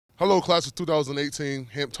Hello, class of 2018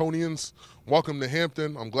 Hamptonians. Welcome to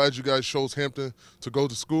Hampton. I'm glad you guys chose Hampton to go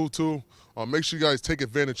to school to. Make sure you guys take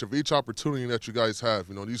advantage of each opportunity that you guys have.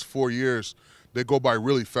 You know, these 4 years, they go by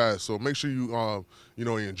really fast. So make sure you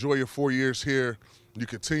you enjoy your 4 years here. You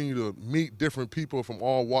continue to meet different people from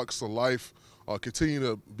all walks of life. Continue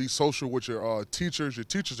to be social with your teachers. Your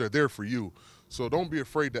teachers are there for you. So don't be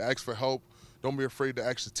afraid to ask for help. Don't be afraid to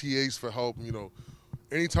ask the TAs for help. You know,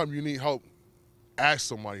 anytime you need help, ask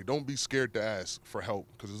somebody. Don't be scared to ask for help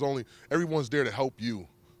because everyone's there to help you.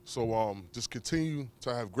 So just continue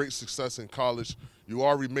to have great success in college. You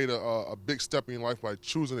already made a big step in your life by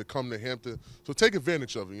choosing to come to Hampton. So take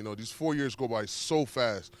advantage of it. You know, these 4 years go by so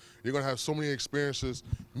fast. You're going to have so many experiences,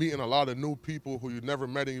 meeting a lot of new people who you never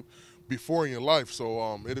met before in your life.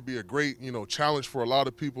 So it'll be a great, challenge for a lot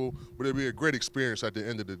of people, but it'll be a great experience at the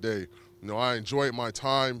end of the day. You know, I enjoyed my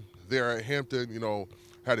time there at Hampton. You know,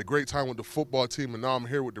 had a great time with the football team, and now I'm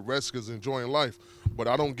here with the Redskins enjoying life. But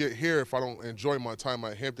I don't get here if I don't enjoy my time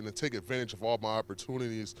at Hampton and take advantage of all my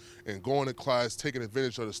opportunities and going to class, taking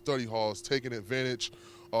advantage of the study halls, taking advantage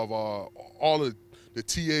of all of the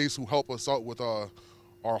TAs who help us out with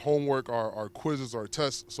our homework, our quizzes, our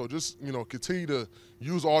tests. So just, continue to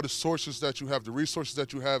use all the sources that you have, the resources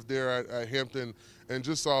that you have there at Hampton. And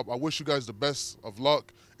just I wish you guys the best of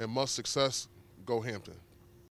luck and much success. Go Hampton.